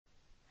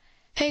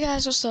Hey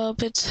guys, what's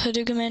up? It's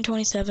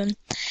HadoukenMan27,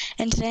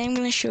 and today I'm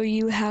going to show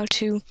you how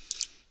to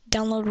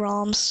download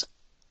ROMs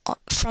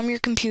from your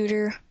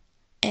computer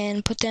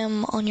and put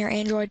them on your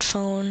Android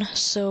phone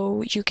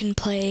so you can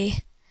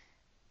play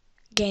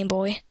Game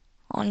Boy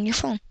on your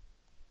phone.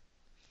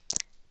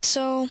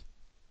 So,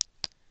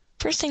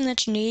 first thing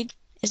that you need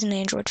is an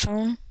Android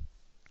phone,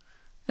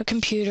 a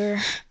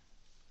computer,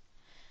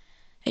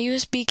 a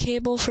USB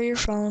cable for your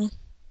phone,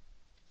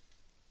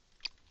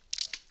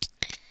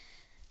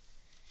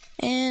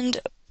 and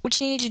what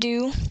you need to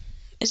do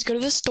is go to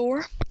the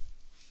store,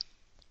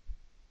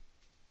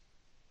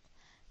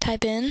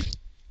 type in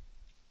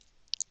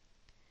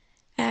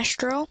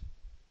Astro,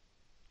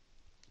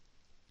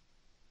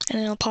 and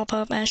it'll pop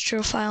up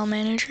Astro File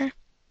Manager.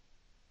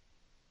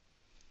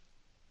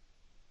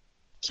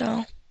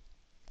 So,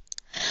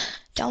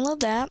 download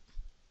that.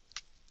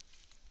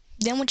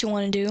 Then what you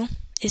want to do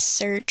is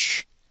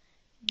search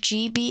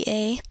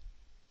GBA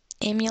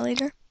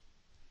emulator,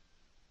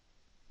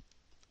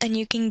 and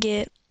you can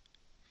get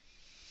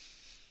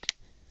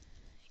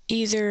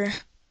either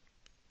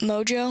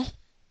Mojo,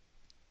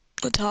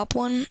 the top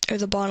one, or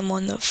the bottom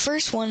one. The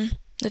first one,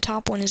 the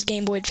top one, is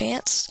Game Boy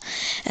Advance,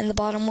 and the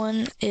bottom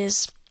one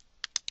is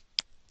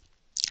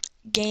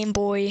Game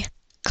Boy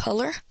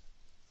Color.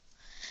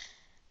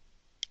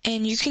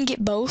 And you can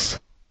get both,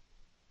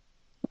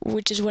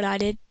 which is what I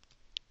did.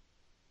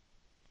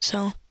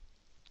 So,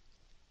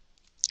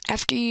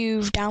 after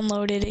you've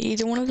downloaded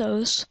either one of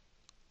those,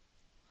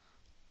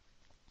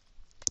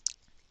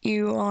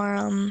 you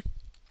are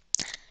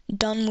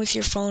done with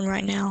your phone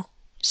right now.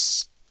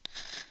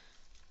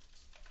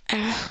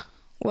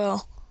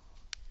 Well,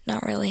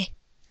 not really.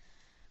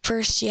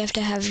 First, you have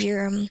to have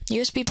your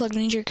USB plugged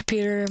into your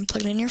computer and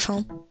plugged in your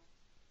phone.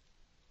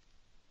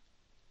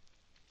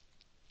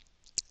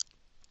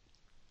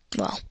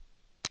 Well,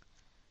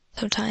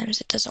 sometimes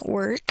it doesn't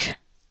work.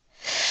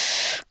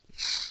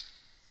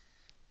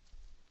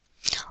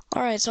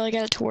 Alright, so I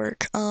got it to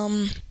work.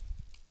 Not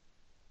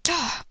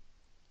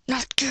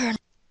good.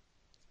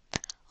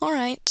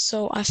 Alright,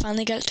 so I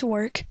finally got it to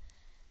work.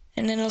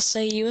 And then it'll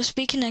say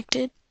USB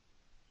connected.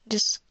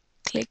 Just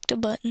click the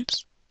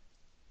buttons.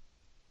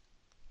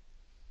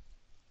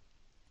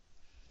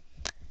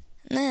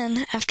 And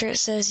then, after it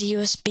says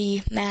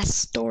USB mass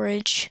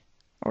storage,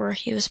 or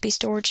USB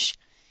storage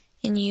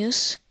in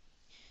use,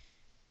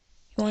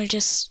 you want to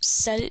just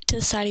set it to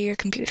the side of your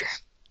computer.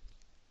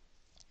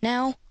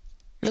 Now,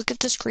 look at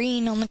the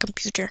screen on the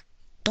computer.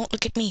 Don't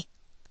look at me.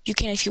 You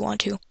can if you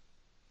want to,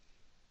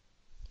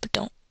 but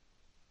don't.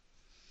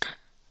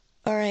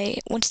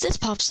 Alright, once this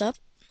pops up,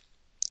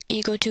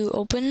 you go to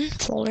Open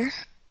Folder,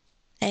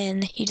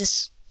 and you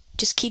just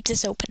keep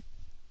this open.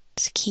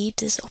 Just keep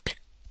this open.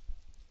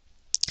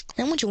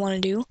 Then what you want to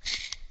do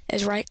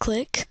is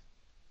right-click,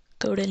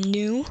 go to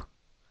New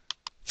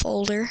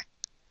Folder,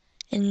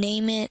 and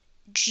name it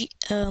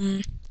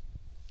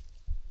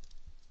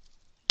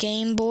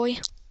Game Boy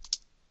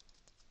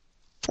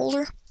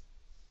folder.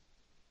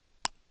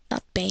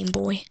 Not Game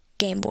Boy,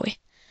 Game Boy.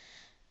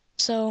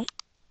 So,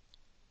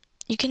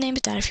 you can name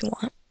it that if you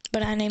want,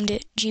 but I named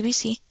it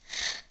GBC.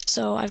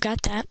 So, I've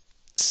got that.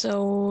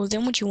 So,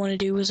 then what you want to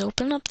do is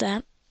open up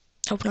the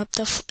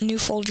new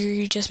folder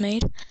you just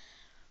made.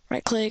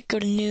 Right-click, go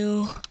to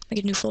New,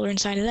 make a new folder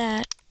inside of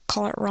that,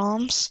 call it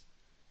ROMs,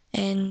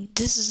 and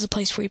this is the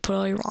place where you put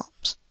all your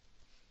ROMs.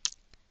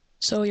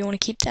 So you want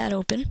to keep that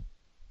open.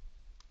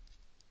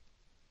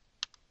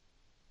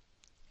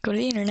 Go to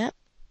the internet,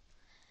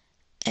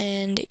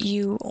 and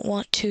you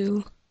want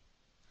to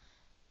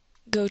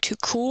go to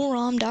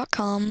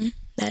coolrom.com.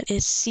 That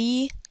is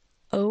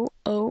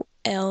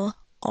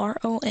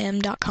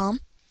COOLROM.com,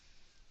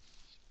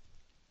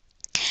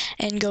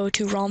 and go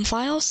to ROM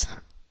files.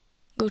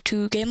 Go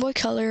to Game Boy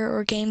Color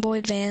or Game Boy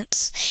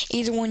Advance,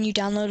 either one you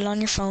downloaded on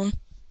your phone,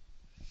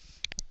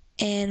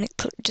 and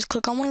just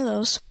click on one of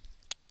those.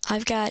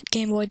 I've got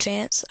Game Boy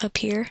Advance up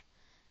here,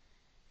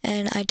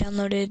 and I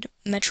downloaded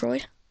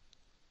Metroid.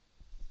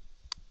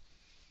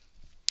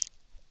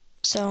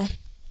 So,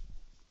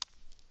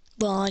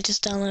 well, I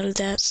just downloaded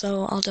that,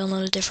 so I'll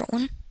download a different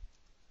one.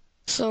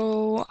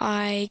 So,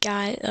 I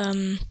got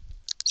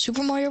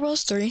Super Mario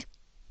Bros. 3.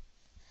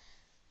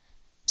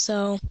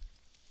 So,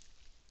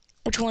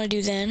 what you want to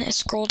do then is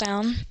scroll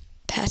down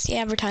past the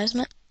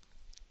advertisement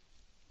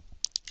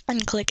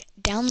and click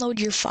Download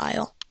Your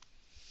File.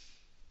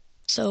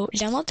 So,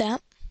 download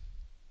that.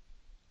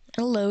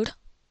 It'll load.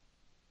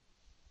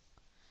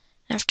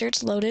 After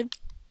it's loaded,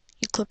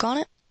 you click on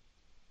it,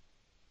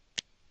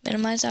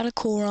 minimize out of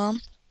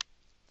CoolROM,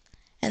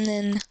 and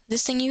then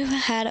this thing you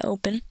had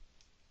open,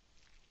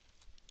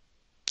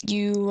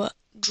 you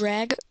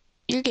drag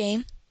your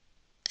game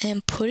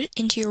and put it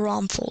into your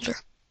ROM folder.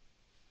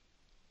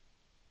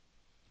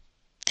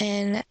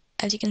 And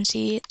as you can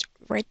see, it's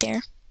right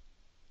there.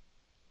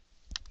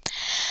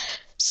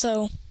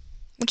 So,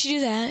 once you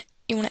do that,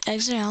 you want to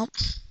exit out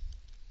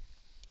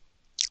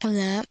of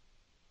that,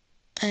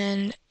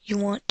 and you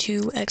want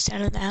to exit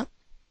out of that.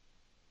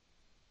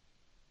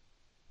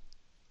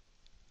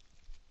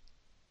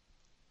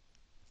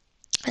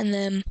 And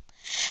then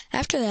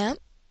after that,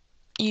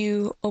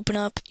 you open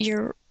up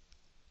your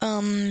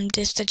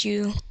disk that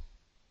you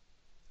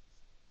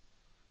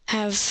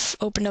have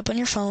opened up on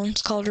your phone.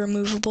 It's called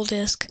removable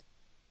disk.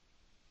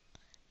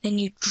 Then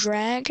you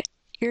drag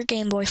your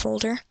Game Boy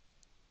folder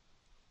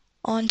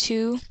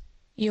onto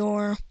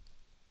your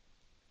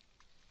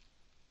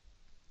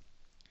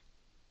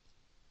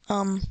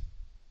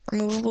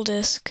removable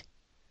disk.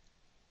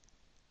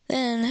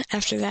 Then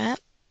after that,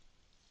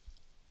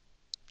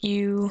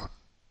 you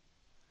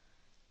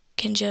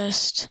can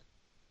just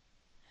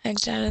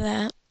exit out of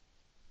that,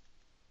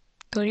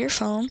 go to your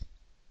phone,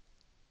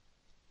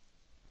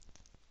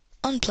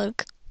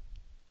 unplug.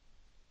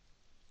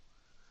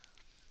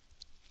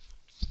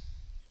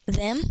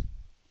 Then,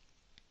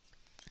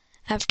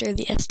 after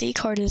the SD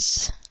card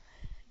is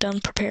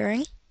done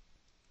preparing,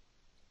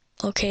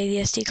 okay, the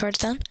SD card's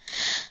done.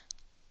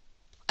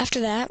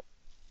 After that,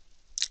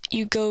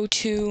 you go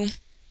to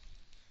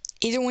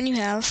either one you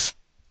have,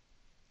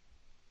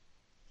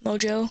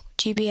 Mojo,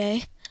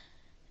 GBA,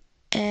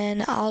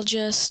 and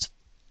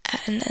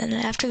and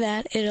after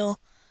that, it'll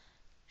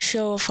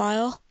show a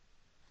file.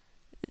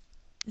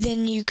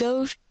 Then you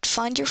go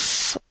find your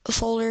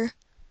folder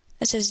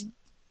that says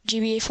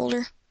GBA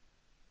folder.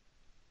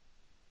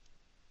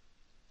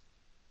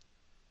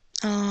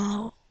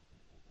 Oh,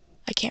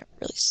 I can't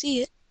really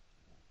see it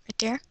right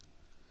there.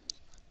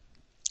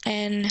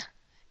 And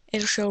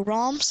it'll show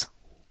ROMs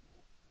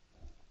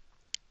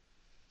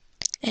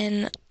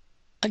and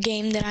a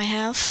game that I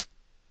have.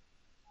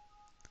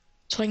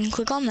 So I can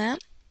click on that.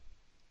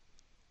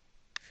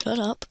 Shut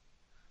up.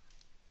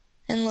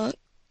 And look.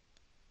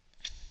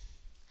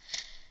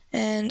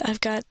 And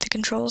I've got the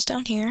controls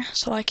down here,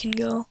 so I can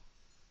go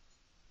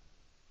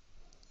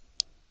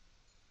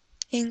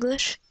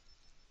English.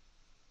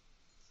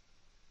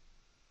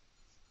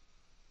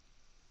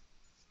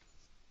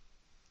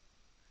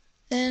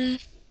 Then,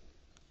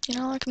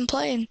 I can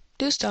play and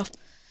do stuff.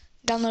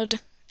 Download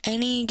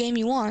any game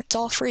you want. It's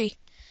all free.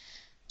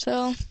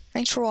 So,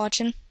 thanks for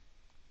watching.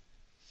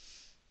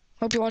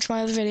 Hope you watch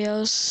my other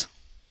videos.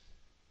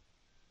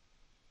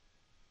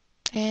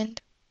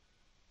 And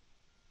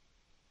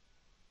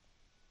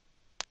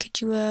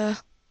could you,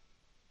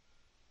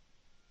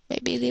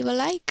 maybe leave a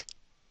like?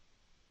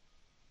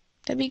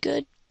 That'd be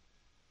good.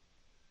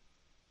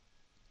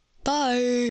 Bye.